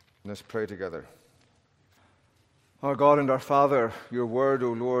Let's pray together. Our God and our Father, your word,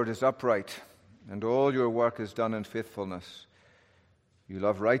 O Lord, is upright, and all your work is done in faithfulness. You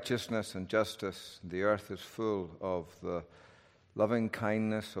love righteousness and justice. The earth is full of the loving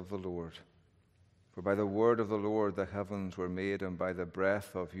kindness of the Lord. For by the word of the Lord the heavens were made, and by the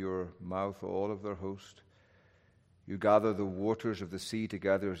breath of your mouth all of their host. You gather the waters of the sea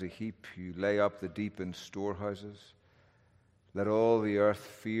together as a heap. You lay up the deep in storehouses. Let all the earth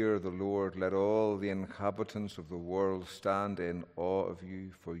fear the Lord. Let all the inhabitants of the world stand in awe of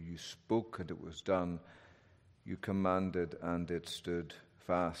you. For you spoke, and it was done. You commanded, and it stood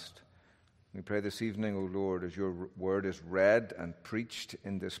fast. We pray this evening, O Lord, as your word is read and preached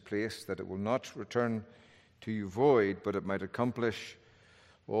in this place, that it will not return to you void, but it might accomplish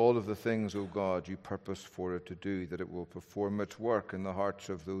all of the things, O God, you purpose for it to do, that it will perform its work in the hearts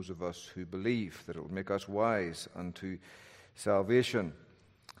of those of us who believe, that it will make us wise unto salvation,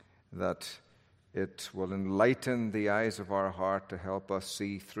 that it will enlighten the eyes of our heart to help us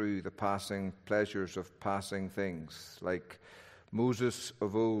see through the passing pleasures of passing things, like Moses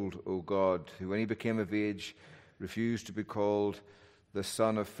of old, O God, who when he became of age refused to be called the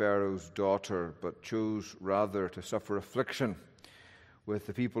son of Pharaoh's daughter, but chose rather to suffer affliction with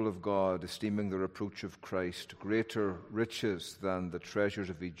the people of God, esteeming the reproach of Christ greater riches than the treasures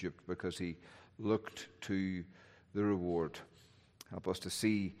of Egypt, because he looked to the reward. Help us to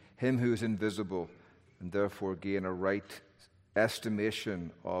see him who is invisible, and therefore gain a right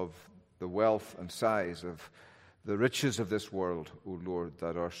estimation of the wealth and size of the riches of this world, O Lord,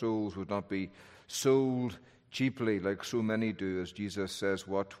 that our souls would not be sold cheaply like so many do, as Jesus says,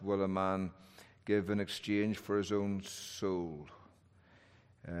 what will a man give in exchange for his own soul?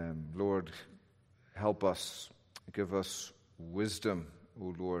 Lord, help us, give us wisdom,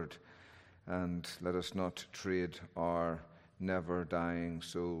 O Lord, and let us not trade our never-dying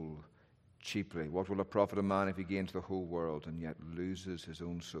soul cheaply. What will it profit a man if he gains the whole world and yet loses his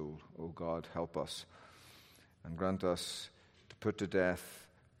own soul? O God, help us, and grant us to put to death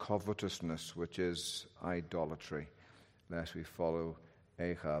covetousness, which is idolatry, lest we follow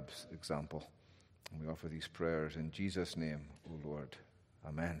Ahab's example. And we offer these prayers in Jesus' name, O Lord.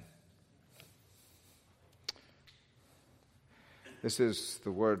 Amen. This is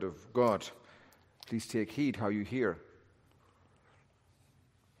the word of God. Please take heed how you hear.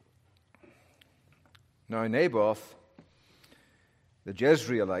 Now Naboth, the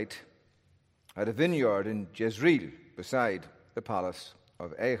Jezreelite, had a vineyard in Jezreel beside the palace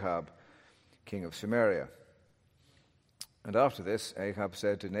of Ahab, king of Samaria. And after this, Ahab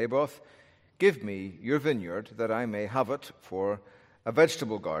said to Naboth, "Give me your vineyard, that I may have it for a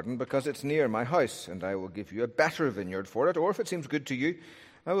vegetable garden, because it's near my house, and I will give you a better vineyard for it, or if it seems good to you,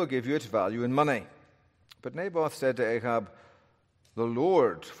 I will give you its value in money." But Naboth said to Ahab, "The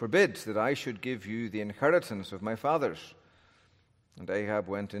Lord forbid that I should give you the inheritance of my fathers." And Ahab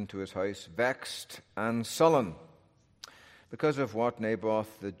went into his house vexed and sullen, because of what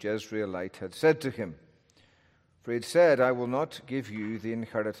Naboth the Jezreelite had said to him. For he had said, "I will not give you the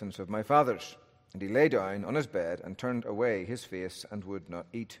inheritance of my fathers." And he lay down on his bed and turned away his face and would not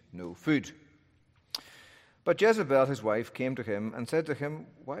eat no food. But Jezebel his wife came to him and said to him,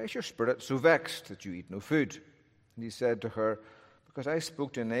 "Why is your spirit so vexed that you eat no food?" And he said to her, "Because I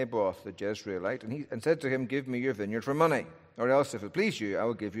spoke to Naboth the Jezreelite, and said to him, 'Give me your vineyard for money, or else, if it please you, I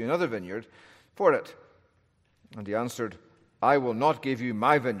will give you another vineyard for it.' And he answered, 'I will not give you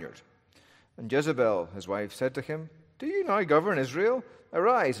my vineyard.' And Jezebel his wife said to him, 'Do you now govern Israel?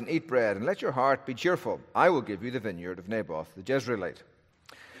 Arise and eat bread, and let your heart be cheerful. I will give you the vineyard of Naboth the Jezreelite.'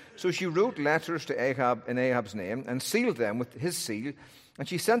 So she wrote letters to Ahab in Ahab's name, and sealed them with his seal, and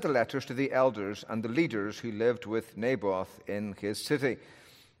she sent the letters to the elders and the leaders who lived with Naboth in his city.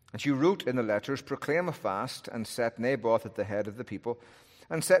 And she wrote in the letters, 'Proclaim a fast, and set Naboth at the head of the people,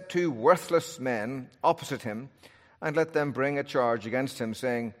 and set two worthless men opposite him, and let them bring a charge against him,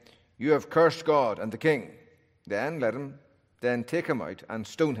 saying, You have cursed God and the king. Then take him out and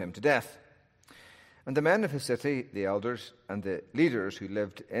stone him to death.' And the men of his city, the elders and the leaders who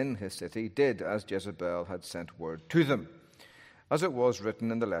lived in his city, did as Jezebel had sent word to them, as it was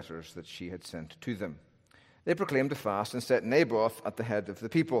written in the letters that she had sent to them. They proclaimed a fast and set Naboth at the head of the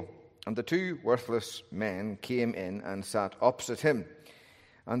people. And the two worthless men came in and sat opposite him.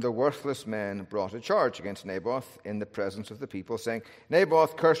 And the worthless men brought a charge against Naboth in the presence of the people, saying,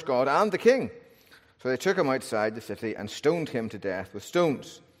 'Naboth cursed God and the king.' So they took him outside the city and stoned him to death with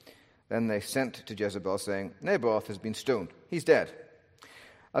stones. Then they sent to Jezebel, saying, 'Naboth has been stoned. He's dead.'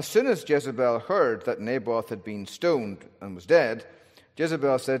 As soon as Jezebel heard that Naboth had been stoned and was dead,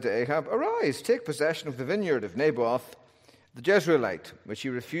 Jezebel said to Ahab, 'Arise, take possession of the vineyard of Naboth, the Jezreelite, which he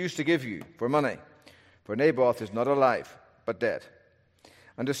refused to give you for money, for Naboth is not alive, but dead."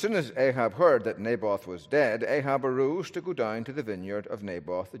 And as soon as Ahab heard that Naboth was dead, Ahab arose to go down to the vineyard of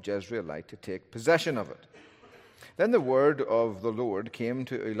Naboth the Jezreelite to take possession of it. Then the word of the Lord came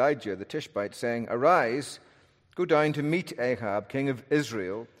to Elijah the Tishbite, saying, "Arise, go down to meet Ahab, king of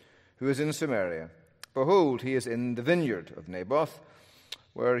Israel, who is in Samaria. Behold, he is in the vineyard of Naboth,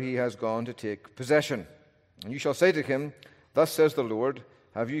 where he has gone to take possession. And you shall say to him, Thus says the Lord,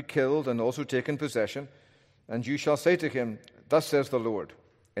 Have you killed and also taken possession? And you shall say to him, Thus says the Lord,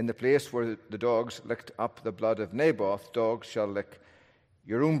 In the place where the dogs licked up the blood of Naboth, dogs shall lick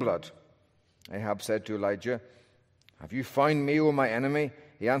your own blood." Ahab said to Elijah, "Have you found me, O my enemy?"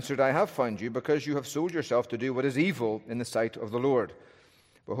 He answered, "I have found you, because you have sold yourself to do what is evil in the sight of the Lord.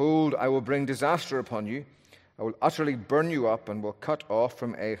 Behold, I will bring disaster upon you. I will utterly burn you up, and will cut off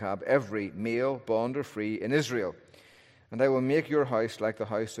from Ahab every male, bond or free, in Israel. And I will make your house like the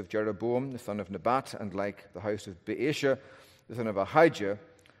house of Jeroboam the son of Nebat, and like the house of Baasha the son of Ahijah,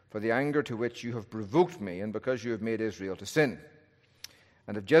 for the anger to which you have provoked me, and because you have made Israel to sin.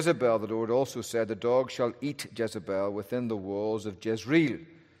 And of Jezebel the Lord also said, The dog shall eat Jezebel within the walls of Jezreel.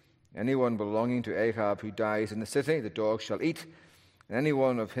 Anyone belonging to Ahab who dies in the city, the dog shall eat. And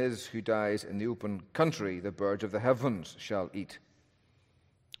anyone of his who dies in the open country, the birds of the heavens shall eat.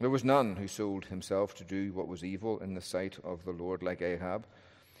 There was none who sold himself to do what was evil in the sight of the Lord like Ahab,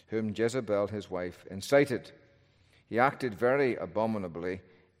 whom Jezebel his wife incited. He acted very abominably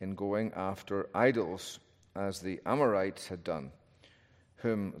in going after idols, as the Amorites had done,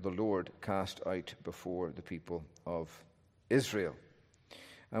 whom the Lord cast out before the people of Israel.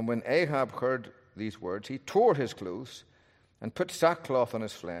 And when Ahab heard these words, he tore his clothes and put sackcloth on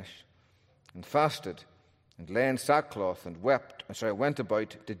his flesh, and fasted, and lay in sackcloth, and went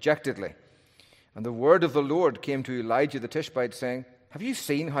about dejectedly. And the word of the Lord came to Elijah the Tishbite, saying, Have you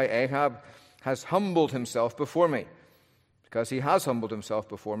seen how Ahab has humbled himself before me? Because he has humbled himself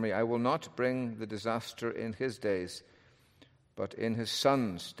before me, I will not bring the disaster in his days, but in his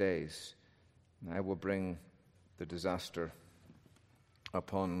son's days I will bring the disaster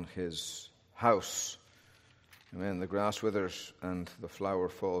upon his house. Amen. The grass withers and the flower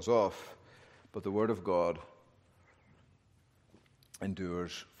falls off, but the word of God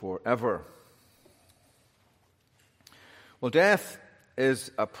endures forever. Well, death is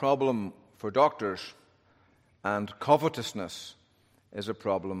a problem for doctors, and covetousness is a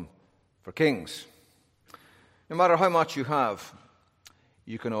problem for kings. No matter how much you have,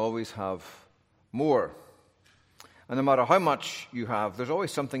 you can always have more. And no matter how much you have, there's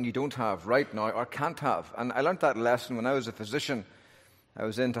always something you don't have right now or can't have. And I learned that lesson when I was a physician. I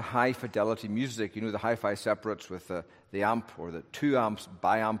was into high-fidelity music, the hi-fi separates with the amp or the 2 amps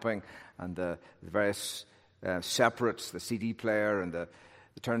bi-amping, and the various separates, the CD player and the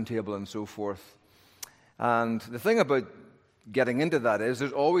turntable and so forth. And the thing about getting into that is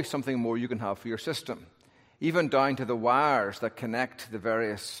there's always something more you can have for your system. Even down to the wires that connect the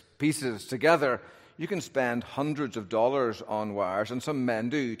various pieces together, you can spend hundreds of dollars on wires, and some men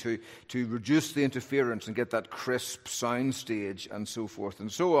do, to reduce the interference and get that crisp sound stage and so forth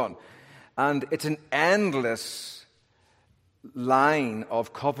and so on. And it's an endless line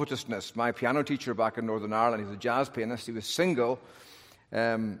of covetousness. My piano teacher back in Northern Ireland, he was a jazz pianist, he was single,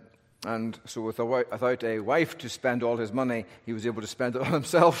 and so without a wife to spend all his money, he was able to spend it on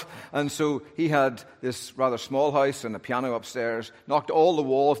himself. And so he had this rather small house and a piano upstairs, knocked all the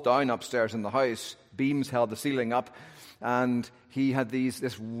walls down upstairs in the house, beams held the ceiling up, and he had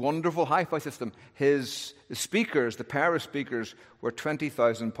this wonderful hi-fi system. His speakers, the pair of speakers, were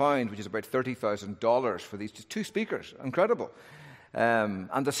 £20,000, which is about $30,000 for these 2 speakers. Incredible.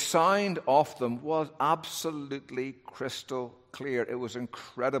 And the sound of them was absolutely crystal clear. It was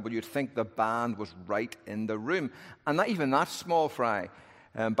incredible. You'd think the band was right in the room. And not even that small fry.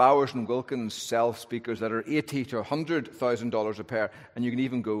 Bowers and Wilkins sell speakers that are $80,000 to $100,000 a pair, and you can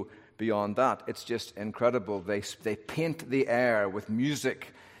even go beyond that. It's just incredible. They paint the air with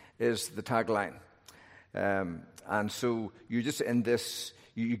music is the tagline. And so you're just in this,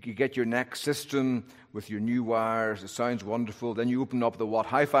 you get your next system with your new wires. It sounds wonderful. Then you open up the What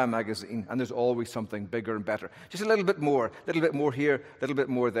Hi-Fi magazine, and there's always something bigger and better. Just a little bit more here, a little bit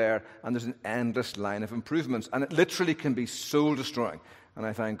more there, and there's an endless line of improvements. And it literally can be soul-destroying. And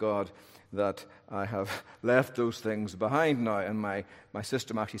I thank God that I have left those things behind now, and my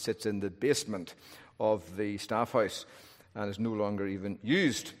system actually sits in the basement of the staff house and is no longer even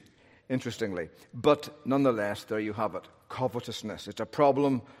used, interestingly. But nonetheless, there you have it, covetousness. It's a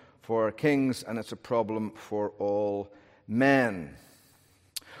problem for kings, and it's a problem for all men.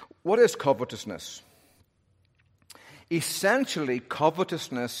 What is covetousness? Essentially,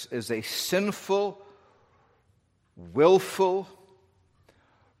 covetousness is a sinful, willful,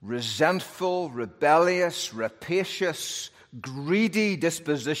 resentful, rebellious, rapacious, greedy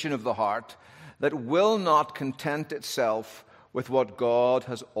disposition of the heart that will not content itself with what God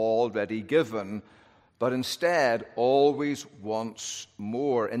has already given, but instead always wants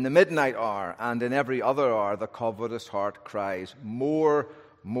more. In the midnight hour and in every other hour, the covetous heart cries, more,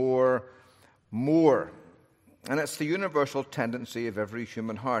 more, more. And it's the universal tendency of every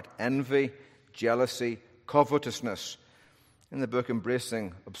human heart: envy, jealousy, covetousness. In the book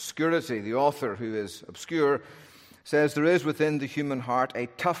Embracing Obscurity, the author, who is obscure, says there is within the human heart a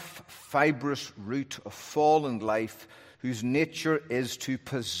tough, fibrous root of fallen life whose nature is to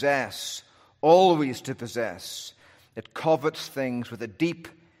possess, always to possess. It covets things with a deep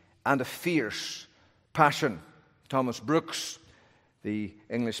and a fierce passion. Thomas Brooks, the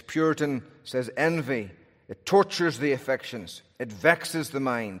English Puritan, says envy, it tortures the affections, it vexes the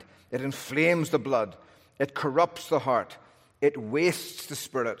mind, it inflames the blood, it corrupts the heart, it wastes the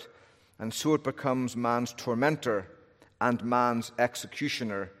spirit, and so it becomes man's tormentor and man's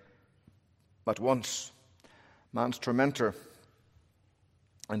executioner at once. Man's tormentor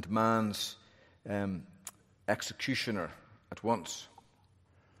and man's executioner at once.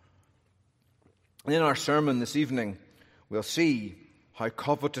 And in our sermon this evening, we'll see how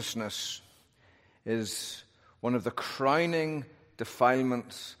covetousness is one of the crowning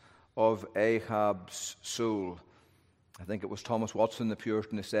defilements of Ahab's soul. I think it was Thomas Watson, the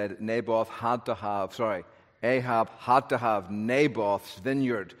Puritan, who said Ahab had to have Naboth's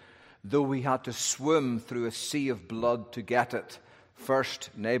vineyard, though he had to swim through a sea of blood to get it.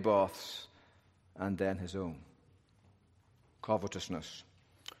 First Naboth's, and then his own. Covetousness.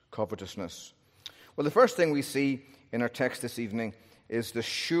 Well, the first thing we see in our text this evening is the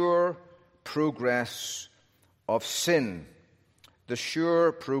sure progress of sin. The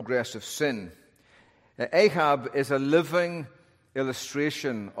sure progress of sin. Ahab is a living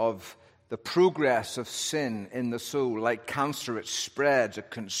illustration of the progress of sin in the soul. Like cancer, it spreads,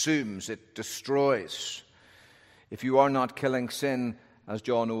 it consumes, it destroys. If you are not killing sin, as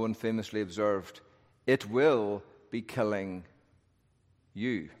John Owen famously observed, it will be killing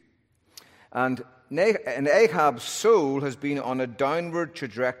you. And Ahab's soul has been on a downward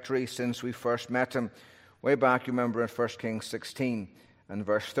trajectory since we first met him. Way back, you remember in 1 Kings 16 and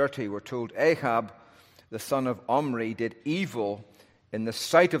verse 30, we're told Ahab, the son of Omri, did evil in the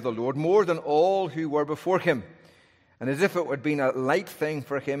sight of the Lord more than all who were before him. And as if it had been a light thing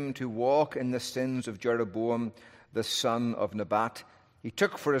for him to walk in the sins of Jeroboam, the son of Nebat, he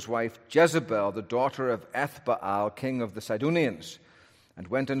took for his wife Jezebel, the daughter of Ethbaal, king of the Sidonians, and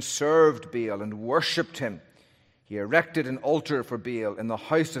went and served Baal and worshipped him. He erected an altar for Baal in the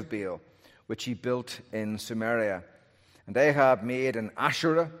house of Baal, which he built in Samaria. And Ahab made an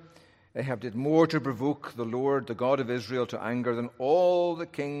Asherah. Ahab did more to provoke the Lord, the God of Israel, to anger than all the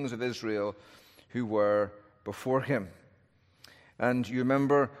kings of Israel who were before him. And you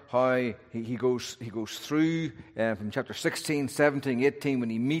remember how he goes through from chapter 16, 17, 18, when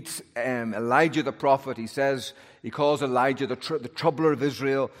he meets Elijah the prophet. He calls Elijah the troubler of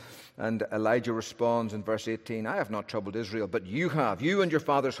Israel. And Elijah responds in verse 18, I have not troubled Israel, but you have, you and your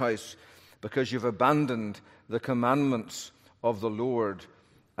father's house, because you've abandoned the commandments of the Lord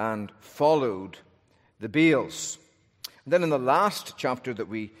and followed the Baals. And then in the last chapter that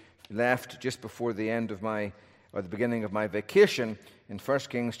we left just before the end of the beginning of my vacation, in 1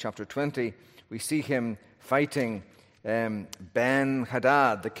 Kings chapter 20, we see him fighting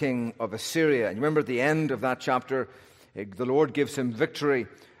Ben-Hadad, the king of Assyria. And you remember at the end of that chapter, the Lord gives him victory,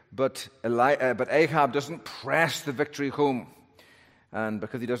 but Ahab doesn't press the victory home. And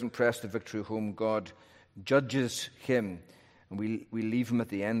because he doesn't press the victory home, God judges him. And we leave him at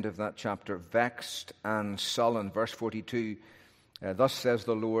the end of that chapter vexed and sullen. Verse 42, thus says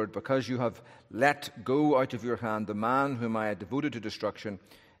the Lord, because you have let go out of your hand the man whom I had devoted to destruction,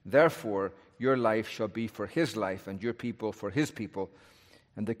 therefore your life shall be for his life, and your people for his people.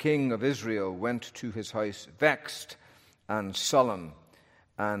 And the king of Israel went to his house vexed and sullen,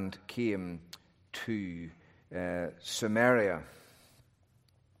 and came to Samaria.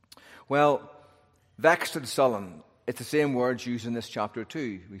 Well, vexed and sullen, it's the same words used in this chapter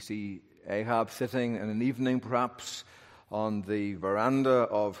too. We see Ahab sitting in an evening perhaps on the veranda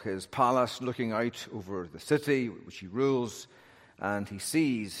of his palace looking out over the city which he rules, and he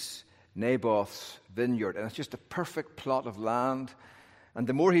sees Naboth's vineyard, and it's just a perfect plot of land. And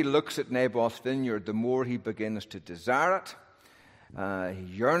the more he looks at Naboth's vineyard, the more he begins to desire it.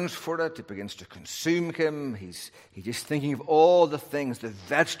 He yearns for it. It begins to consume him. He's just thinking of all the things, the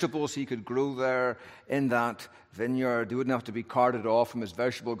vegetables he could grow there in that vineyard. They wouldn't have to be carted off from his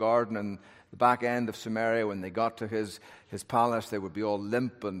vegetable garden in the back end of Samaria. When they got to his palace, they would be all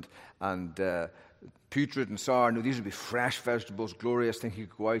limp and putrid and sour. No, these would be fresh vegetables, glorious thing. He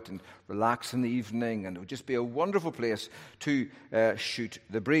could go out and relax in the evening, and it would just be a wonderful place to shoot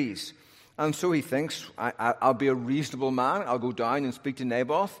the breeze. And so he thinks, I'll be a reasonable man. I'll go down and speak to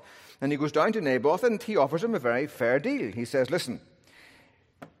Naboth. And he goes down to Naboth, and he offers him a very fair deal. He says, listen,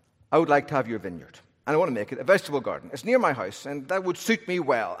 I would like to have your vineyard, and I want to make it a vegetable garden. It's near my house, and that would suit me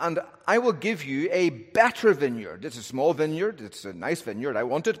well. And I will give you a better vineyard. It's a small vineyard. It's a nice vineyard. I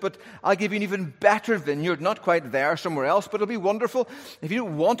want it, but I'll give you an even better vineyard, not quite there, somewhere else, but it'll be wonderful. If you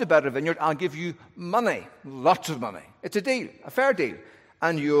don't want a better vineyard, I'll give you money, lots of money. It's a deal, a fair deal.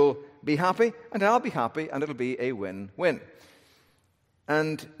 And you'll be happy, and I'll be happy, and it'll be a win-win.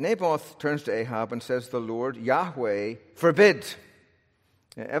 And Naboth turns to Ahab and says, the Lord, Yahweh, forbid.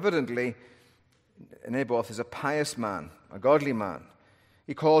 Evidently, Naboth is a pious man, a godly man.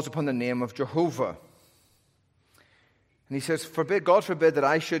 He calls upon the name of Jehovah. And he says, God forbid that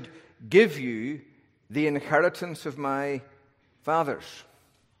I should give you the inheritance of my fathers.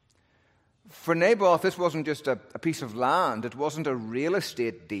 For Naboth, this wasn't just a piece of land. It wasn't a real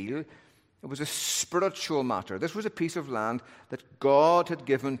estate deal. It was a spiritual matter. This was a piece of land that God had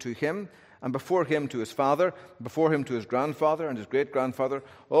given to him, and before him to his father, before him to his grandfather and his great-grandfather,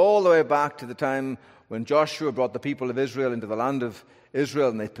 all the way back to the time when Joshua brought the people of Israel into the land of Israel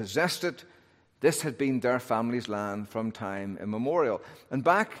and they possessed it. This had been their family's land from time immemorial. And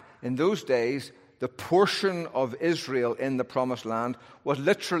back in those days, the portion of Israel in the Promised Land was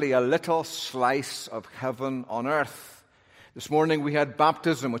literally a little slice of heaven on earth. This morning we had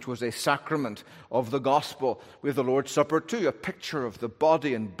baptism, which was a sacrament of the gospel. We have the Lord's Supper too, a picture of the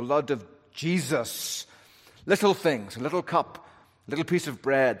body and blood of Jesus. Little things, a little cup, a little piece of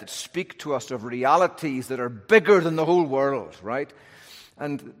bread that speak to us of realities that are bigger than the whole world, right?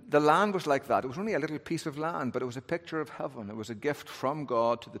 And the land was like that. It was only a little piece of land, but it was a picture of heaven. It was a gift from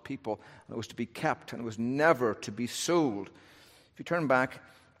God to the people, and it was to be kept, and it was never to be sold. If you turn back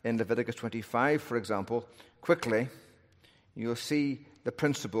in Leviticus 25, for example, quickly, you'll see the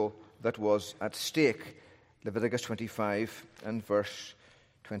principle that was at stake. Leviticus 25 and verse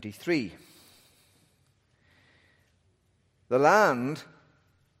 23. The land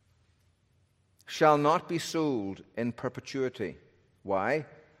shall not be sold in perpetuity. Why?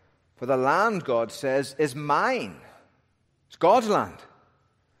 For the land, God says, is mine. It's God's land.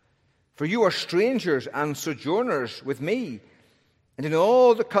 For you are strangers and sojourners with me. And in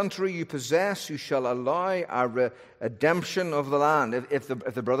all the country you possess, you shall allow a redemption of the land. If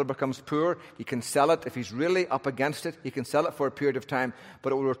the brother becomes poor, he can sell it. If he's really up against it, he can sell it for a period of time.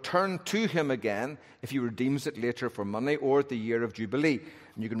 But it will return to him again if he redeems it later for money or at the year of Jubilee.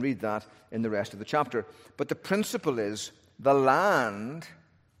 And you can read that in the rest of the chapter. But the principle is, the land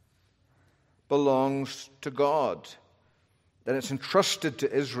belongs to God. That it's entrusted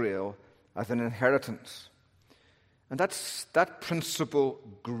to Israel as an inheritance. And that principle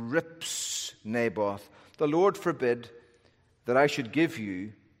grips Naboth. The Lord forbid that I should give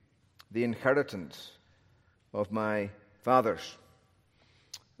you the inheritance of my fathers.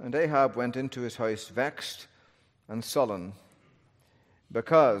 And Ahab went into his house vexed and sullen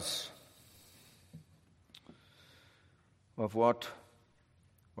because of what,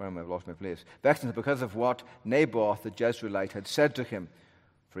 I've lost my place. Vexed because of what Naboth the Jezreelite had said to him.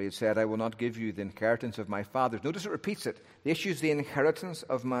 For he had said, I will not give you the inheritance of my fathers. Notice it repeats it. The issue is the inheritance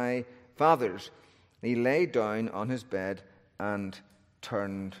of my fathers. And he lay down on his bed and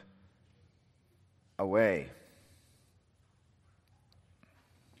turned away.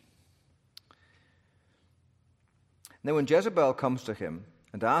 Now when Jezebel comes to him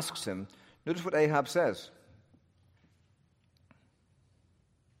and asks him, notice what Ahab says.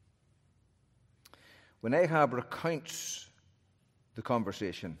 When Ahab recounts the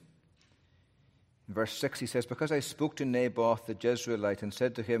conversation, in verse 6 he says, because I spoke to Naboth the Jezreelite and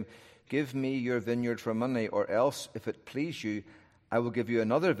said to him, give me your vineyard for money, or else, if it please you, I will give you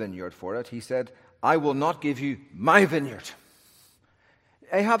another vineyard for it. He said, I will not give you my vineyard.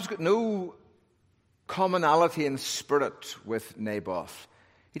 Ahab's got no commonality in spirit with Naboth.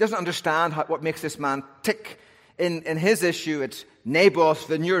 He doesn't understand what makes this man tick. In his issue, it's Naboth's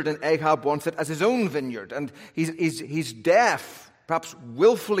vineyard, and Ahab wants it as his own vineyard. And he's deaf, perhaps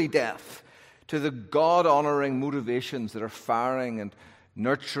willfully deaf, to the God-honoring motivations that are firing and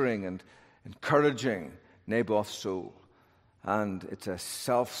nurturing and encouraging Naboth's soul. And it's a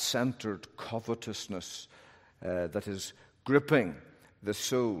self-centered covetousness that is gripping the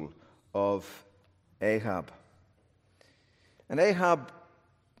soul of Ahab. And Ahab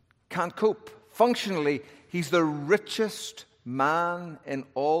can't cope. Functionally, he's the richest man in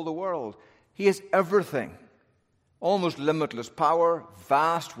all the world. He has everything. Almost limitless power,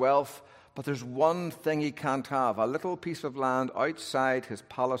 vast wealth, but there's one thing he can't have, a little piece of land outside his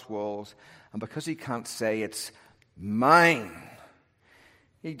palace walls, and because he can't say it's mine,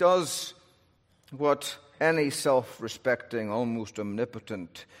 he does what any self-respecting, almost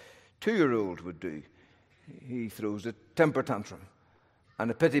omnipotent 2-year-old would do. He throws a temper tantrum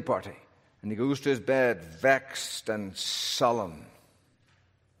and a pity party, and he goes to his bed vexed and sullen.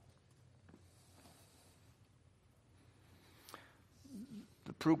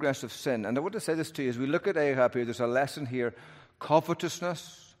 The progress of sin. And I want to say this to you, as we look at Ahab here, there's a lesson here.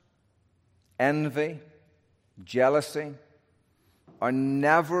 Covetousness, envy, jealousy are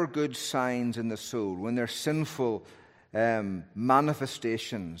never good signs in the soul. When they're sinful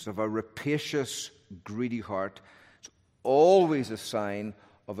manifestations of a rapacious, greedy heart, it's always a sign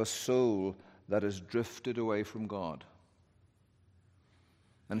of a soul that has drifted away from God.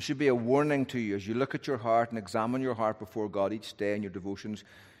 And it should be a warning to you as you look at your heart and examine your heart before God each day in your devotions.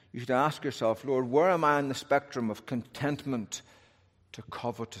 You should ask yourself, Lord, where am I on the spectrum of contentment to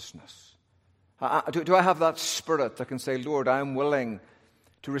covetousness? Do I have that spirit that can say, Lord, I'm willing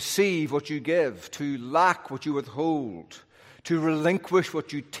to receive what you give, to lack what you withhold, to relinquish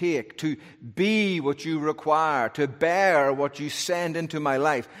what you take, to be what you require, to bear what you send into my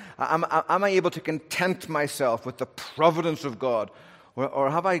life? Am I able to content myself with the providence of God? Or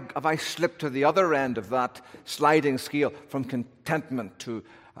have I slipped to the other end of that sliding scale from contentment to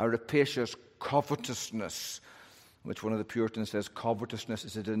a rapacious covetousness, which one of the Puritans says covetousness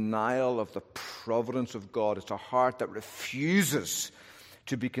is a denial of the providence of God. It's a heart that refuses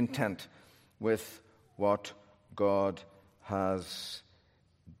to be content with what God has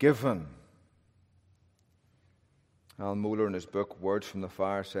given. Al Mohler, in his book Words from the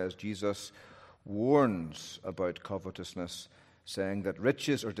Fire, says Jesus warns about covetousness, saying that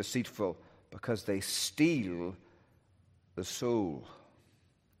riches are deceitful because they steal the soul.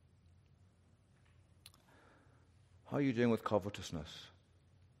 How are you doing with covetousness?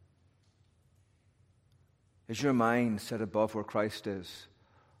 Is your mind set above where Christ is?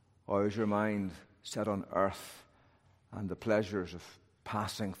 Or is your mind set on earth and the pleasures of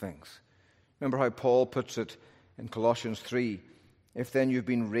passing things? Remember how Paul puts it in Colossians 3. If then you've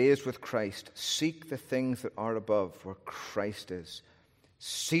been raised with Christ, seek the things that are above where Christ is,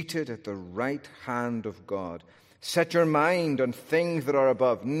 seated at the right hand of God. Set your mind on things that are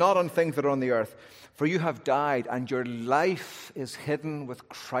above, not on things that are on the earth. For you have died, and your life is hidden with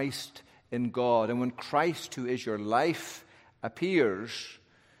Christ in God. And when Christ, who is your life, appears,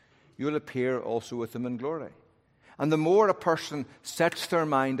 you'll appear also with him in glory. And the more a person sets their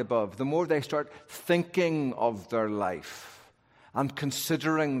mind above, the more they start thinking of their life and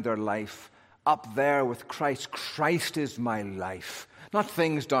considering their life up there with Christ. Christ is my life. Not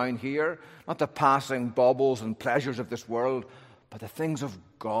things down here, not the passing baubles and pleasures of this world, but the things of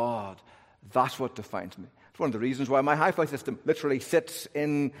God. That's what defines me. It's one of the reasons why my hi-fi system literally sits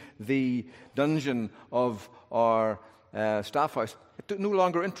in the dungeon of our staff house. It no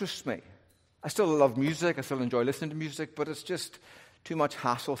longer interests me. I still love music, I still enjoy listening to music, but it's just too much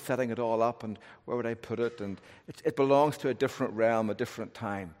hassle setting it all up, and where would I put it? And it belongs to a different realm, a different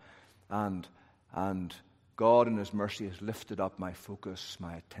time. And God in his mercy has lifted up my focus,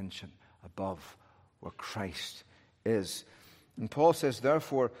 my attention above where Christ is. And Paul says,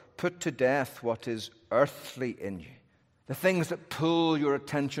 therefore, put to death what is earthly in you. The things that pull your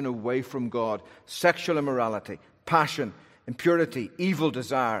attention away from God. Sexual immorality, passion, impurity, evil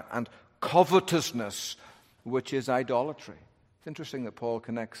desire, and covetousness, which is idolatry. It's interesting that Paul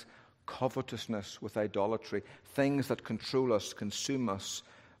connects covetousness with idolatry. Things that control us, consume us,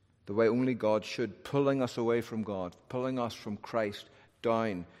 the way only God should, pulling us away from God, pulling us from Christ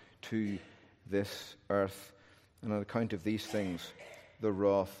down to this earth. And on account of these things, the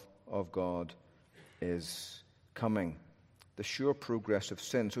wrath of God is coming. The sure progress of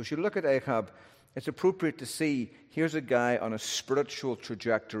sin. So as you look at Ahab, it's appropriate to see here's a guy on a spiritual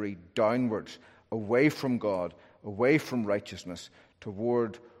trajectory downwards, away from God, away from righteousness,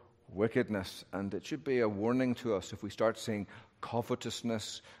 toward wickedness. And it should be a warning to us if we start seeing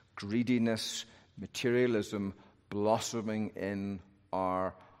covetousness, greediness, materialism blossoming in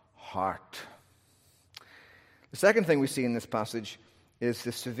our heart. The second thing we see in this passage is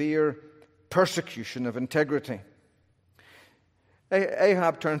the severe persecution of integrity.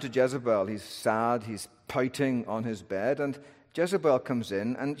 Ahab turned to Jezebel. He's sad, he's pouting on his bed, and Jezebel comes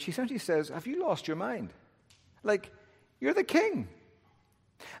in, and she essentially says, have you lost your mind? Like, you're the king.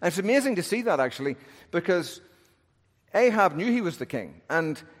 And it's amazing to see that, actually, because Ahab knew he was the king.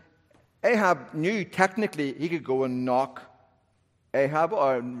 And Ahab knew technically he could go and knock Ahab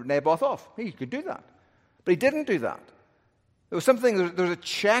or Naboth off. He could do that. But he didn't do that. There was a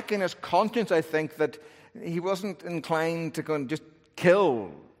check in his conscience, I think, that he wasn't inclined to go and just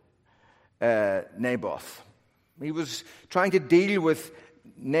kill Naboth. He was trying to deal with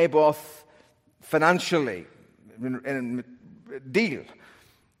Naboth financially, in deal.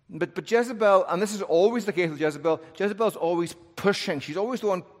 But Jezebel, and this is always the case with Jezebel's always pushing. She's always the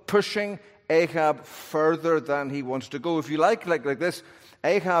one pushing Ahab further than he wants to go. If you like this,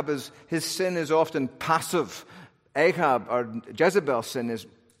 his sin is often passive. Ahab, or Jezebel's sin, is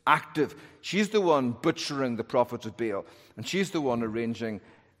active. She's the one butchering the prophets of Baal, and she's the one arranging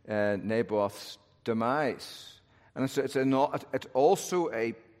Naboth's demise. And it's also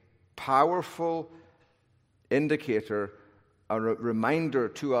a powerful indicator, a reminder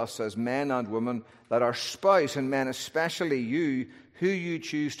to us as men and women, that our spouse, and men especially you, who you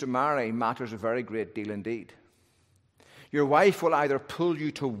choose to marry, matters a very great deal indeed. Your wife will either pull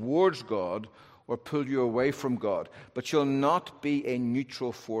you towards God or pull you away from God, but she'll not be a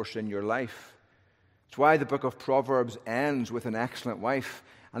neutral force in your life. It's why the book of Proverbs ends with an excellent wife.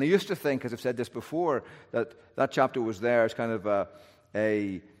 And I used to think, as I've said this before, that chapter was there as kind of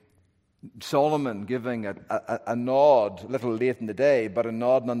a Solomon giving a nod, a little late in the day, but a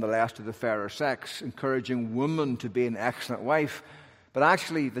nod nonetheless to the fairer sex, encouraging women to be an excellent wife. But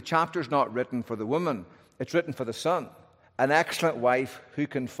actually, the chapter's not written for the woman. It's written for the son. An excellent wife who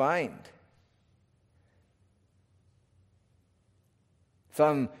can find.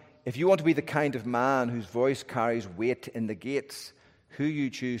 Son, if you want to be the kind of man whose voice carries weight in the gates, who you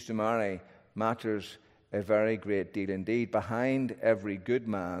choose to marry matters a very great deal indeed. Behind every good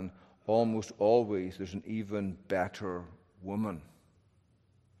man, almost always, there's an even better woman.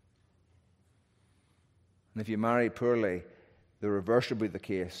 And if you marry poorly, the reverse will be the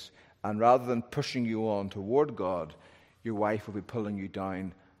case. And rather than pushing you on toward God, your wife will be pulling you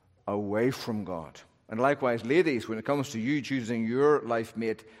down away from God. And likewise, ladies, when it comes to you choosing your life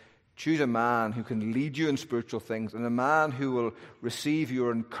mate, choose a man who can lead you in spiritual things, and a man who will receive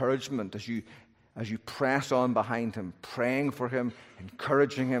your encouragement as you press on behind him, praying for him,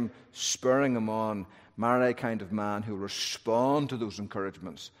 encouraging him, spurring him on. Marry a kind of man who will respond to those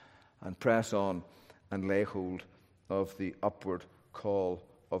encouragements and press on and lay hold of the upward call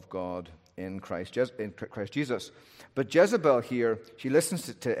of God in Christ Jesus. But Jezebel here, she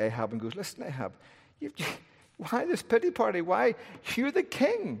listens to Ahab and goes, "Listen, Ahab, why this pity party? Why? You're the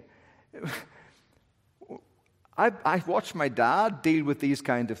king. I've watched my dad deal with these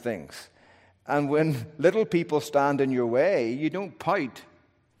kind of things. And when little people stand in your way, you don't pout.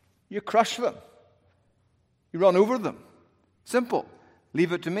 You crush them. You run over them. Simple.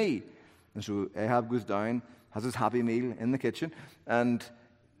 Leave it to me." And so Ahab goes down, has his happy meal in the kitchen, and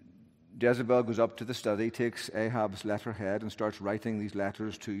Jezebel goes up to the study, takes Ahab's letterhead and starts writing these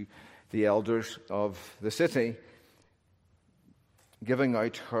letters to the elders of the city, giving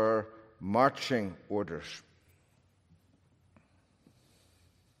out her marching orders.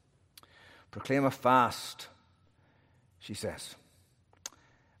 "Proclaim a fast," she says,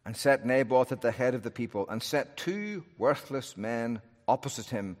 "and set Naboth at the head of the people, and set 2 worthless men opposite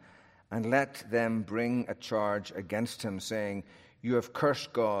him, and let them bring a charge against him, saying, 'You have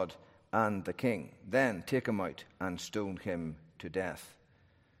cursed God and the king.' Then take him out and stone him to death."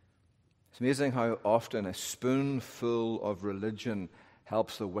 It's amazing how often a spoonful of religion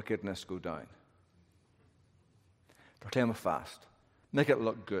helps the wickedness go down. Proclaim a fast. Make it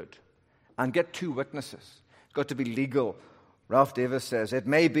look good. And get 2 witnesses. It's got to be legal. Ralph Davis says, it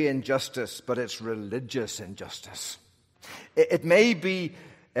may be injustice, but it's religious injustice. It may be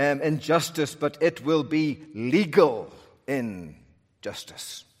injustice, but it will be legal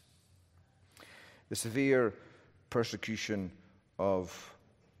injustice. The severe persecution of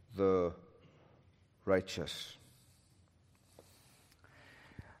the righteous.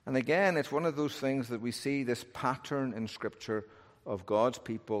 And again, it's one of those things that we see this pattern in Scripture of God's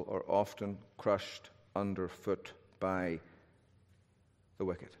people are often crushed underfoot by the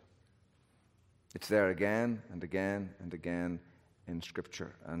wicked. It's there again and again and again in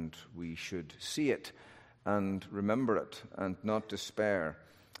Scripture, and we should see it and remember it and not despair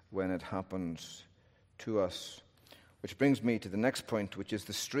when it happens to us. Which brings me to the next point, which is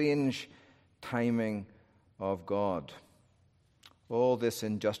the strange timing of God. All this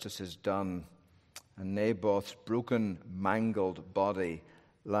injustice is done, and Naboth's broken, mangled body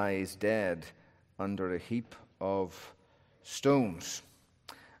lies dead under a heap of stones.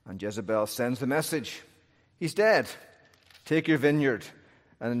 And Jezebel sends the message, "He's dead. Take your vineyard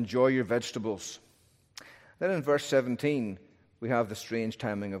and enjoy your vegetables. Then in verse 17, we have the strange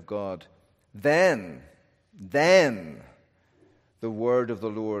timing of God. Then the word of the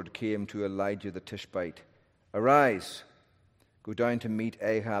Lord came to Elijah the Tishbite. Arise, go down to meet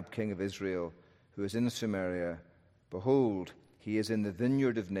Ahab, king of Israel, who is in Samaria. Behold, he is in the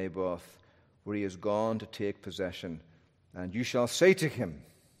vineyard of Naboth, where he is gone to take possession. And you shall say to him,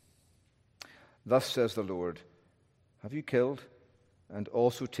 Thus says the Lord, have you killed and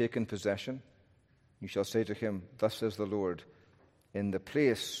also taken possession? You shall say to him, Thus says the Lord, in the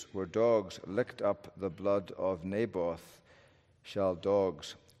place where dogs licked up the blood of Naboth, shall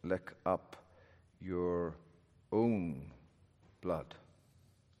dogs lick up your own blood.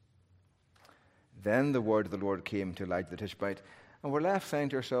 Then the word of the Lord came to Elijah the Tishbite, and we're left saying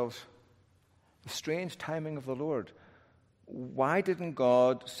to ourselves, the strange timing of the Lord. Why didn't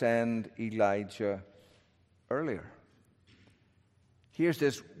God send Elijah earlier? Here's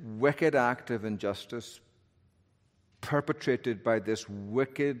this wicked act of injustice perpetrated by this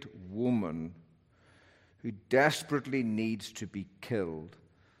wicked woman who desperately needs to be killed.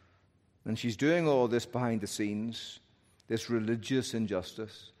 And she's doing all this behind the scenes, this religious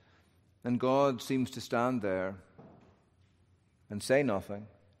injustice. And God seems to stand there and say nothing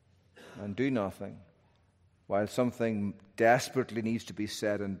and do nothing while something desperately needs to be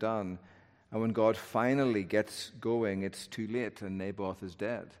said and done. And when God finally gets going, it's too late and Naboth is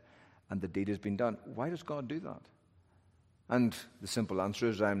dead and the deed has been done. Why does God do that? And the simple answer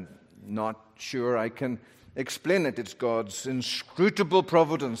is I'm not sure I can explain it. It's God's inscrutable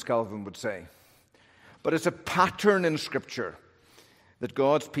providence, Calvin would say. But it's a pattern in Scripture that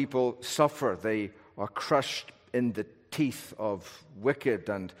God's people suffer. They are crushed in the teeth of wicked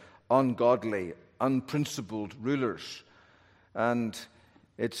and ungodly, unprincipled rulers. And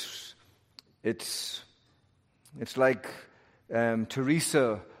it's like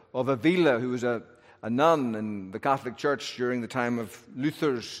Teresa of Avila, who was a nun in the Catholic Church during the time of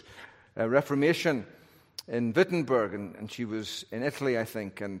Luther's Reformation in Wittenberg, and she was in Italy, I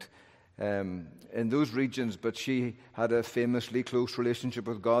think, and in those regions, but she had a famously close relationship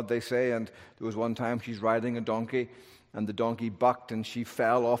with God, they say, and there was one time she's riding a donkey, and the donkey bucked, and she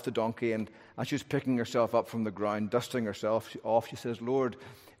fell off the donkey, and as she was picking herself up from the ground, dusting herself off, she says, Lord,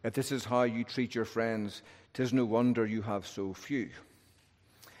 if this is how you treat your friends, 'tis no wonder you have so few.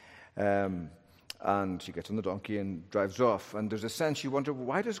 And she gets on the donkey and drives off. And there's a sense you wonder,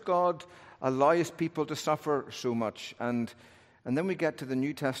 why does God allow his people to suffer so much? And then we get to the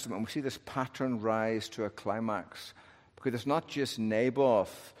New Testament and we see this pattern rise to a climax. Because it's not just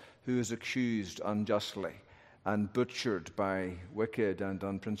Naboth who is accused unjustly and butchered by wicked and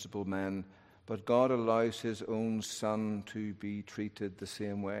unprincipled men, but God allows his own son to be treated the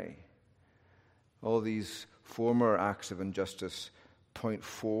same way. All these former acts of injustice point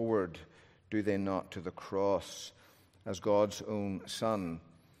forward, do they not, to the cross, as God's own Son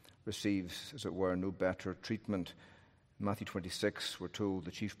receives, as it were, no better treatment. In Matthew 26, we're told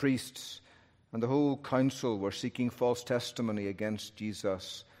the chief priests and the whole council were seeking false testimony against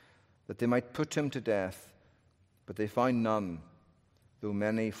Jesus, that they might put him to death, but they found none, though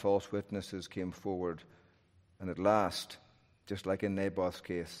many false witnesses came forward. And at last, just like in Naboth's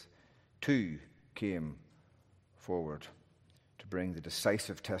case, 2 came forward to bring the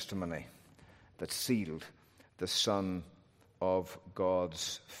decisive testimony that sealed the Son of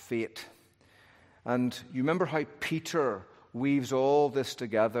God's fate. And you remember how Peter weaves all this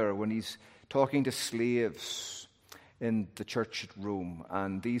together when he's talking to slaves in the church at Rome,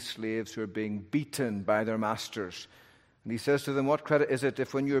 and these slaves who are being beaten by their masters. And he says to them, what credit is it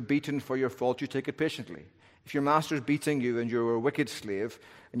if when you're beaten for your fault you take it patiently? If your master's beating you and you're a wicked slave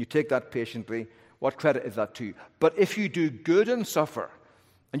and you take that patiently, what credit is that to you? But if you do good and suffer,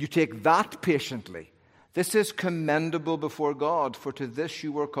 and you take that patiently, this is commendable before God, for to this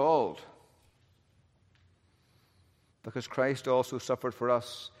you were called. Because Christ also suffered for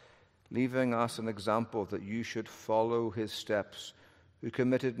us, leaving us an example that you should follow his steps, who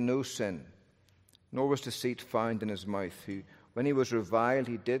committed no sin, nor was deceit found in his mouth, who, when he was reviled,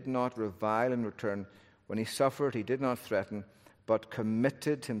 he did not revile in return. When he suffered, he did not threaten, but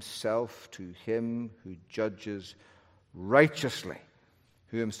committed himself to him who judges righteously,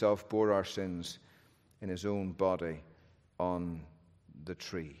 who himself bore our sins in his own body on the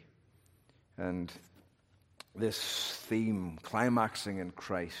tree. And this theme, climaxing in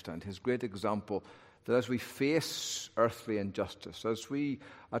Christ and his great example, that as we face earthly injustice, as we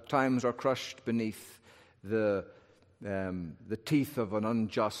at times are crushed beneath the teeth of an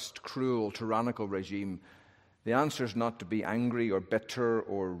unjust, cruel, tyrannical regime, the answer is not to be angry or bitter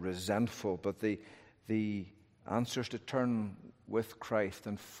or resentful, but the answer is to turn with Christ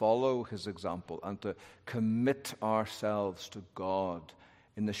and follow his example and to commit ourselves to God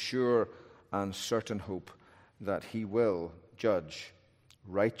in the sure and certain hope that he will judge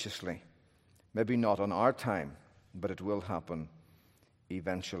righteously. Maybe not on our time, but it will happen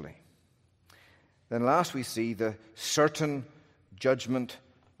eventually. Then last we see the certain judgment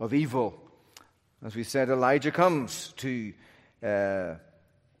of evil. As we said, Elijah comes to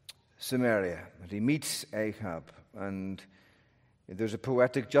Samaria and he meets Ahab, and there's a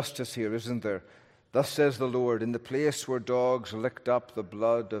poetic justice here, isn't there? Thus says the Lord, in the place where dogs licked up the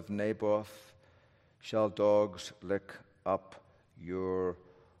blood of Naboth, shall dogs lick up your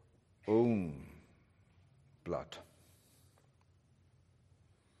own blood.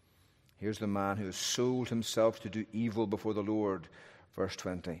 Here's the man who has sold himself to do evil before the Lord, verse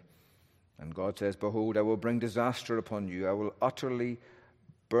 20. And God says, behold, I will bring disaster upon you. I will utterly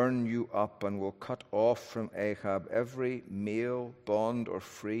burn you up and will cut off from Ahab every male, bond or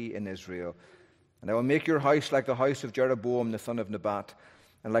free in Israel. And I will make your house like the house of Jeroboam the son of Nebat,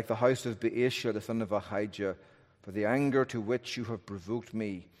 and like the house of Baasha the son of Ahijah, for the anger to which you have provoked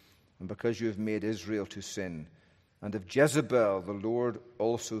me, and because you have made Israel to sin. And of Jezebel the Lord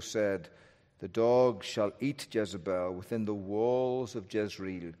also said, the dogs shall eat Jezebel within the walls of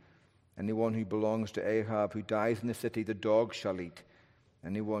Jezreel. Anyone who belongs to Ahab who dies in the city, the dogs shall eat.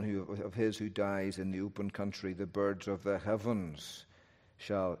 Anyone of his who dies in the open country, the birds of the heavens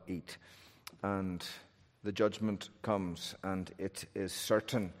shall eat. And the judgment comes, and it is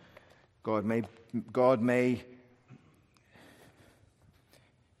certain. God may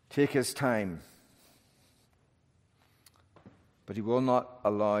take his time, but he will not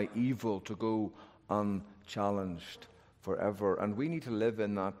allow evil to go unchallenged forever. And we need to live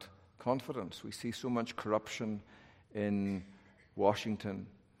in that confidence. We see so much corruption in Washington,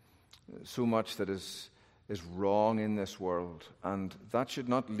 so much that is wrong in this world, and that should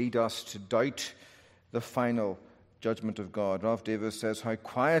not lead us to doubt the final judgment of God. Ralph Davis says how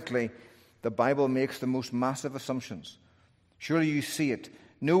quietly the Bible makes the most massive assumptions. Surely you see it.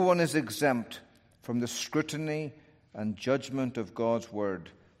 No one is exempt from the scrutiny and judgment of God's word.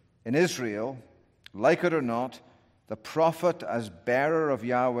 In Israel, like it or not, the prophet, as bearer of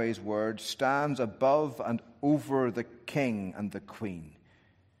Yahweh's word, stands above and over the king and the queen.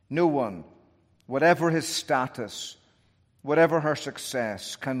 No one, whatever his status, whatever her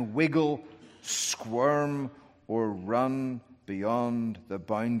success, can wiggle, squirm, or run beyond the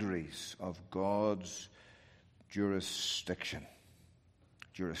boundaries of God's jurisdiction.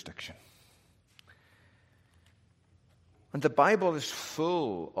 And the Bible is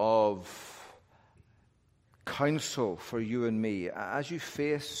full of counsel for you and me as you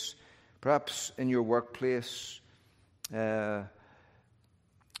face, perhaps in your workplace,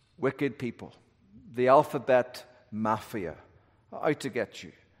 wicked people, the alphabet mafia, out to get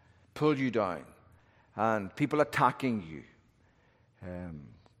you, pull you down, and people attacking you,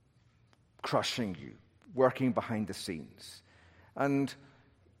 crushing you, working behind the scenes. And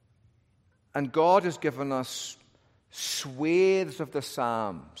God has given us swathes of the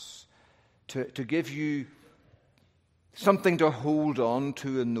Psalms to give you something to hold on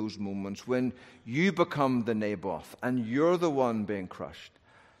to in those moments when you become the Naboth and you're the one being crushed.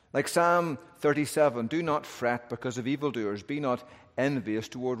 Like Psalm 37, do not fret because of evildoers. Be not envious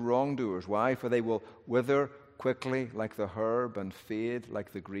toward wrongdoers. Why? For they will wither quickly like the herb and fade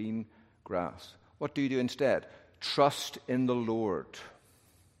like the green grass. What do you do instead? Trust in the Lord.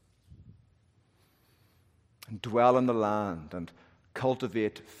 And dwell in the land and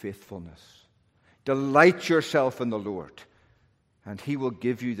cultivate faithfulness. Delight yourself in the Lord, and he will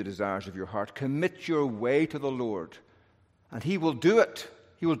give you the desires of your heart. Commit your way to the Lord, and he will do it.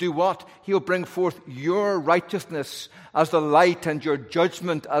 He will do what? He will bring forth your righteousness as the light and your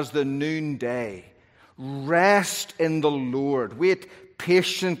judgment as the noonday. Rest in the Lord. Wait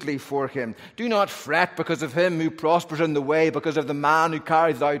patiently for him. Do not fret because of him who prospers in the way, because of the man who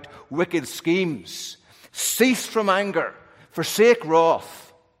carries out wicked schemes. Cease from anger. Forsake wrath.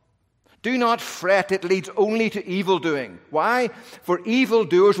 Do not fret, it leads only to evil doing. Why? For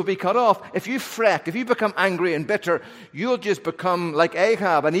evildoers will be cut off. If you fret, if you become angry and bitter, you'll just become like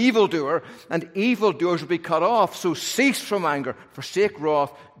Ahab, an evildoer, and evildoers will be cut off. So cease from anger, forsake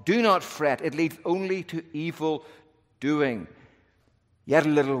wrath, do not fret, it leads only to evil doing. Yet a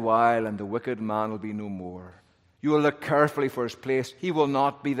little while, and the wicked man will be no more. You will look carefully for his place, he will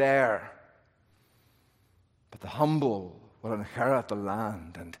not be there. But the humble will inherit the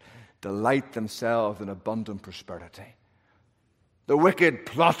land and delight themselves in abundant prosperity. The wicked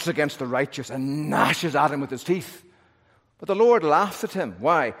plots against the righteous and gnashes at him with his teeth. But the Lord laughs at him.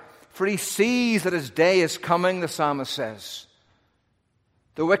 Why? For he sees that his day is coming, the psalmist says.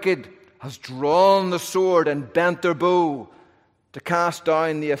 The wicked has drawn the sword and bent their bow to cast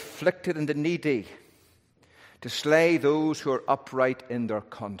down the afflicted and the needy, to slay those who are upright in their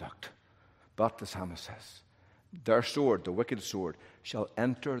conduct. But, the psalmist says, their sword, the wicked sword, shall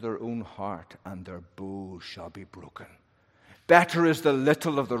enter their own heart, and their bows shall be broken. Better is the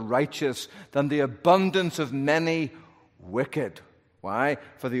little of the righteous than the abundance of many wicked. Why?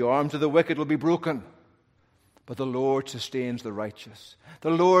 For the arms of the wicked will be broken, but the Lord sustains the righteous.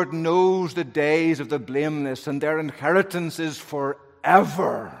 The Lord knows the days of the blameless, and their inheritance is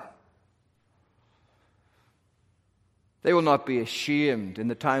forever. They will not be ashamed in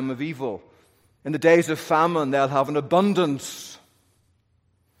the time of evil. In the days of famine, they'll have an abundance.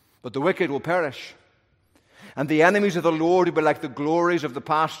 But the wicked will perish. And the enemies of the Lord will be like the glories of the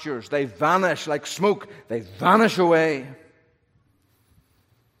pastures. They vanish like smoke. They vanish away.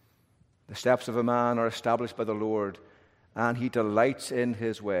 The steps of a man are established by the Lord, and he delights in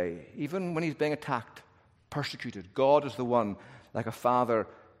his way. Even when he's being attacked, persecuted, God is the one, like a father,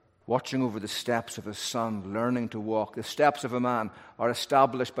 watching over the steps of his son, learning to walk. The steps of a man are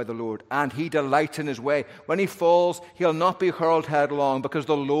established by the Lord, and he delights in his way. When he falls, he'll not be hurled headlong, because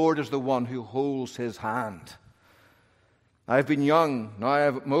the Lord is the one who holds his hand. I've been young, now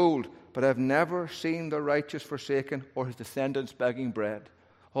I'm old, but I've never seen the righteous forsaken or his descendants begging bread.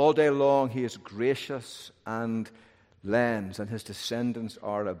 All day long he is gracious and lends, and his descendants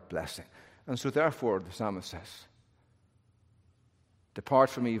are a blessing. And so therefore, the psalmist says, depart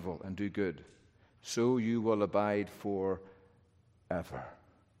from evil and do good, so you will abide forever.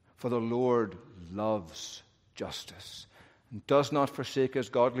 For the Lord loves justice and does not forsake his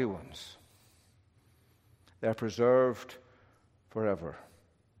godly ones. They are preserved forever.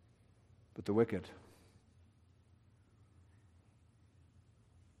 But the wicked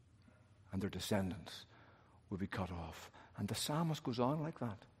and their descendants will be cut off. And the psalmist goes on like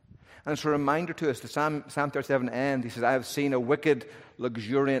that. And it's a reminder to us, the Psalm 37 ends, he says, I have seen a wicked,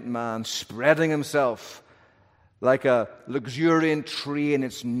 luxuriant man spreading himself like a luxuriant tree in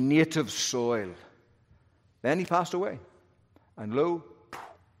its native soil. Then he passed away, and lo,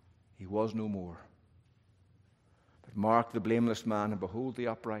 he was no more. But mark the blameless man, and behold the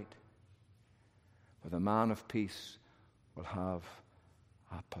upright. For the man of peace will have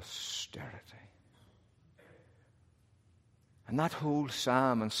a posterity. And that whole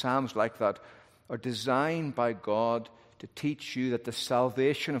psalm and psalms like that are designed by God to teach you that the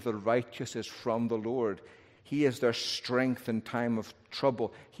salvation of the righteous is from the Lord. He is their strength in time of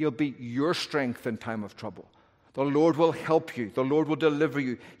trouble. He'll be your strength in time of trouble. The Lord will help you. The Lord will deliver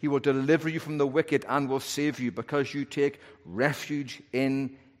you. He will deliver you from the wicked and will save you because you take refuge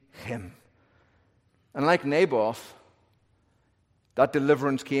in Him. And like Naboth, that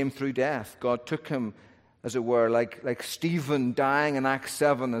deliverance came through death. God took him, as it were, like Stephen dying in Acts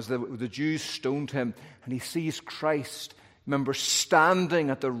 7 as the Jews stoned him. And he sees Christ, remember, standing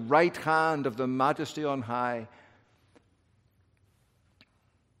at the right hand of the Majesty on high,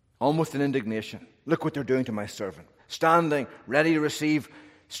 almost in indignation. Look what they're doing to my servant. Standing, ready to receive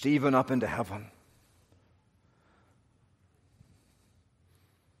Stephen up into heaven.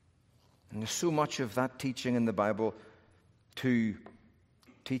 And there's so much of that teaching in the Bible to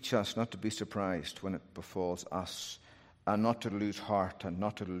teach us not to be surprised when it befalls us, and not to lose heart and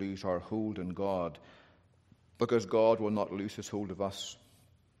not to lose our hold in God, because God will not lose his hold of us.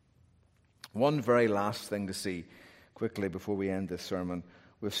 One very last thing to see quickly before we end this sermon.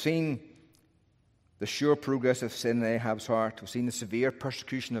 We've seen the sure progress of sin in Ahab's heart. We've seen the severe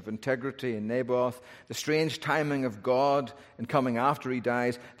persecution of integrity in Naboth, the strange timing of God in coming after he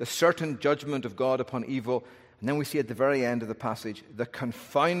dies, the certain judgment of God upon evil. And then we see at the very end of the passage the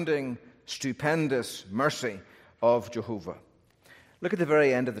confounding, stupendous mercy of Jehovah. Look at the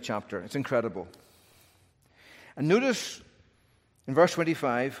very end of the chapter. It's incredible. And notice in verse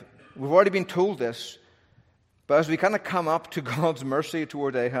 25, we've already been told this, but as we kind of come up to God's mercy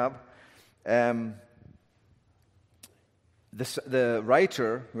toward Ahab, the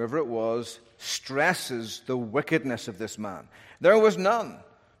writer, whoever it was, stresses the wickedness of this man. There was none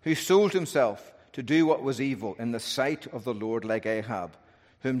who sold himself to do what was evil in the sight of the Lord like Ahab,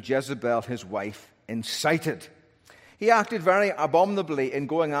 whom Jezebel his wife incited. He acted very abominably in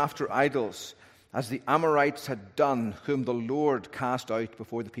going after idols, as the Amorites had done, whom the Lord cast out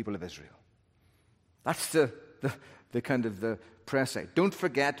before the people of Israel. That's the kind of the press. Don't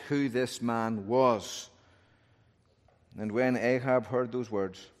forget who this man was. And when Ahab heard those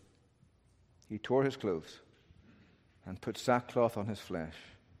words, he tore his clothes and put sackcloth on his flesh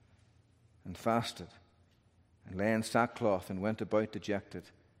and fasted and lay in sackcloth and went about dejected.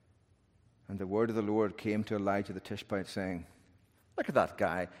 And the word of the Lord came to Elijah the Tishbite, saying, Look at that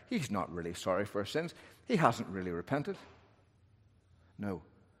guy. He's not really sorry for his sins. He hasn't really repented. No.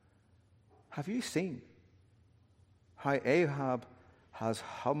 Have you seen how Ahab has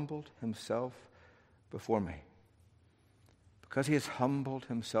humbled himself before me? Because he has humbled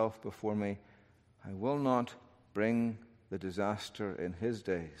himself before me, I will not bring the disaster in his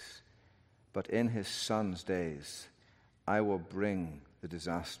days, but in his son's days I will bring the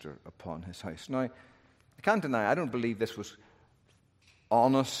disaster upon his house. Now, I can't deny, I don't believe this was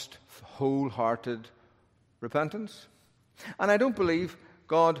honest, wholehearted repentance. And I don't believe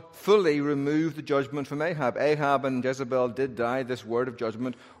God fully removed the judgment from Ahab. Ahab and Jezebel did die. This word of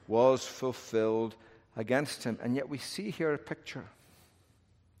judgment was fulfilled against him. And yet we see here a picture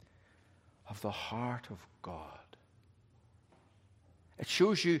of the heart of God. It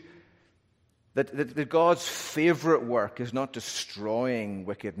shows you that God's favorite work is not destroying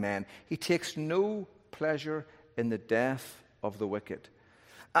wicked men. He takes no pleasure in the death of the wicked.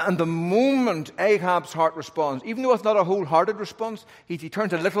 And the moment Ahab's heart responds, even though it's not a wholehearted response, he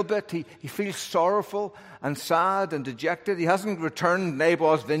turns a little bit, he feels sorrowful and sad and dejected. He hasn't returned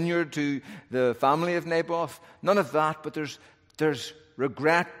Naboth's vineyard to the family of Naboth. None of that, but there's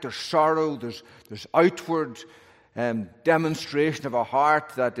regret, there's sorrow, there's outward demonstration of a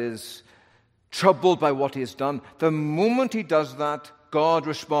heart that is troubled by what he has done. The moment he does that, God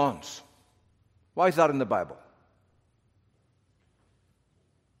responds. Why is that in the Bible?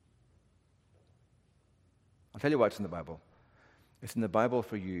 I'll tell you why it's in the Bible. It's in the Bible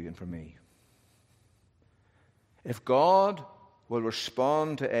for you and for me. If God will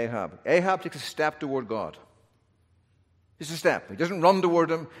respond to Ahab, Ahab takes a step toward God. Just a step. He doesn't run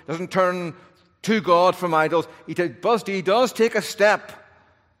toward him, doesn't turn to God from idols. He does take a step.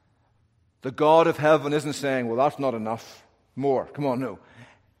 The God of heaven isn't saying, well, that's not enough. More. Come on, no.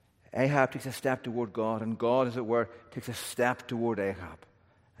 Ahab takes a step toward God, and God, as it were, takes a step toward Ahab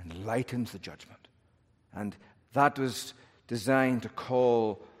and lightens the judgment. And that was designed to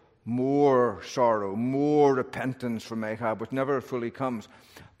call more sorrow, more repentance from Ahab, which never fully comes.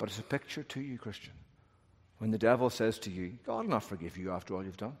 But it's a picture to you, Christian, when the devil says to you, God will not forgive you after all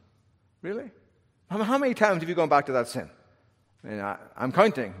you've done. Really? How many times have you gone back to that sin? I mean, I'm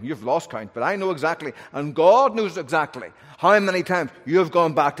counting. You've lost count, but I know exactly, and God knows exactly how many times you have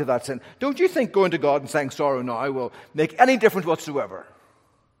gone back to that sin. Don't you think going to God and saying sorrow now will make any difference whatsoever?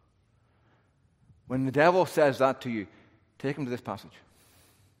 When the devil says that to you, take him to this passage.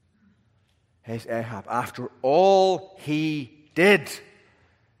 Here's Ahab. After all he did,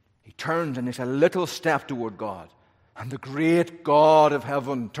 he turns and takes a little step toward God. And the great God of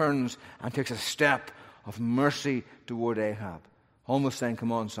heaven turns and takes a step of mercy toward Ahab. Almost saying,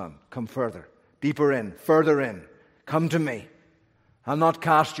 come on, son, come further, deeper in, further in. Come to me. I'll not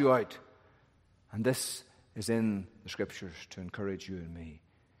cast you out. And this is in the Scriptures to encourage you and me.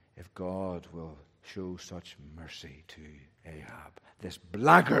 If God will show such mercy to Ahab, this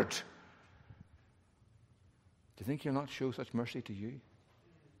blackguard, do you think he'll not show such mercy to you?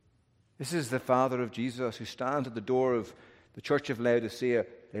 This is the father of Jesus who stands at the door of the church of Laodicea.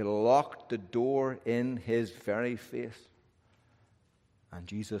 They locked the door in his very face. And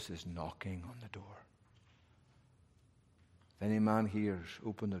Jesus is knocking on the door. If any man hears,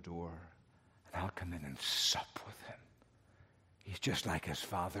 open the door, and I'll come in and sup with him. He's just like his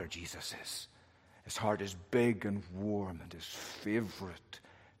father, Jesus is. His heart is big and warm, and his favorite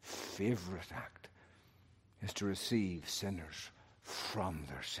act is to receive sinners from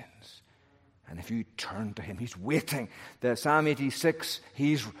their sins. And if you turn to him, he's waiting. The Psalm 86,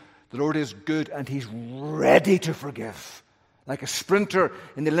 the Lord is good and he's ready to forgive. Like a sprinter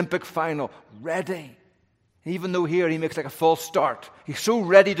in the Olympic final, ready. Even though here he makes like a false start. He's so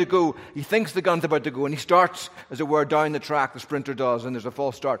ready to go, he thinks the gun's about to go, and he starts, as it were, down the track, the sprinter does, and there's a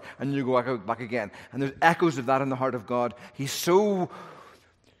false start, and you go back again. And there's echoes of that in the heart of God. He's so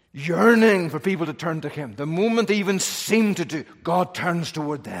yearning for people to turn to him. The moment they even seem to do, God turns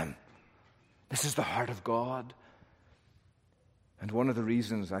toward them. This is the heart of God. And one of the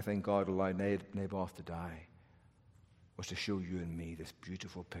reasons I think God allowed Naboth to die was to show you and me this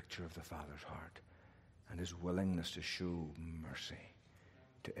beautiful picture of the Father's heart and his willingness to show mercy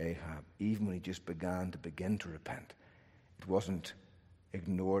to Ahab, even when he just began to repent. It wasn't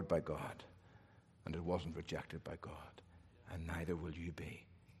ignored by God, and it wasn't rejected by God, and neither will you be.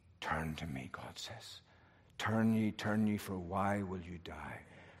 Turn to me, God says. Turn ye, for why will you die?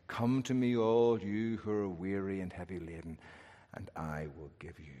 Come to me, all you who are weary and heavy laden, and I will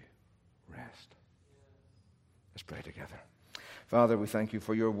give you rest. Let's pray together. Father, we thank you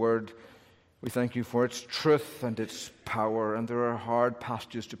for your word. We thank you for its truth and its power. And there are hard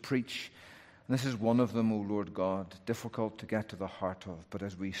passages to preach. And this is one of them, O Lord God, difficult to get to the heart of. But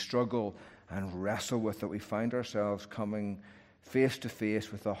as we struggle and wrestle with it, we find ourselves coming face to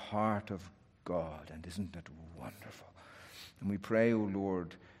face with the heart of God. And isn't it wonderful? And we pray, O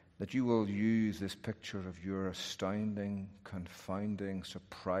Lord, that you will use this picture of your astounding, confounding,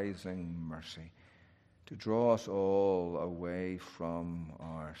 surprising mercy to draw us all away from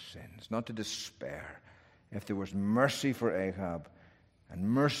our sins, not to despair. If there was mercy for Ahab and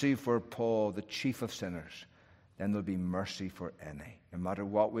mercy for Paul, the chief of sinners, then there'll be mercy for any. No matter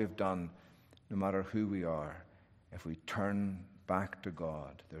what we've done, no matter who we are, if we turn back to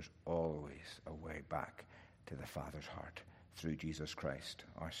God, there's always a way back to the Father's heart through Jesus Christ,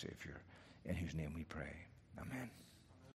 our Savior, in whose name we pray. Amen.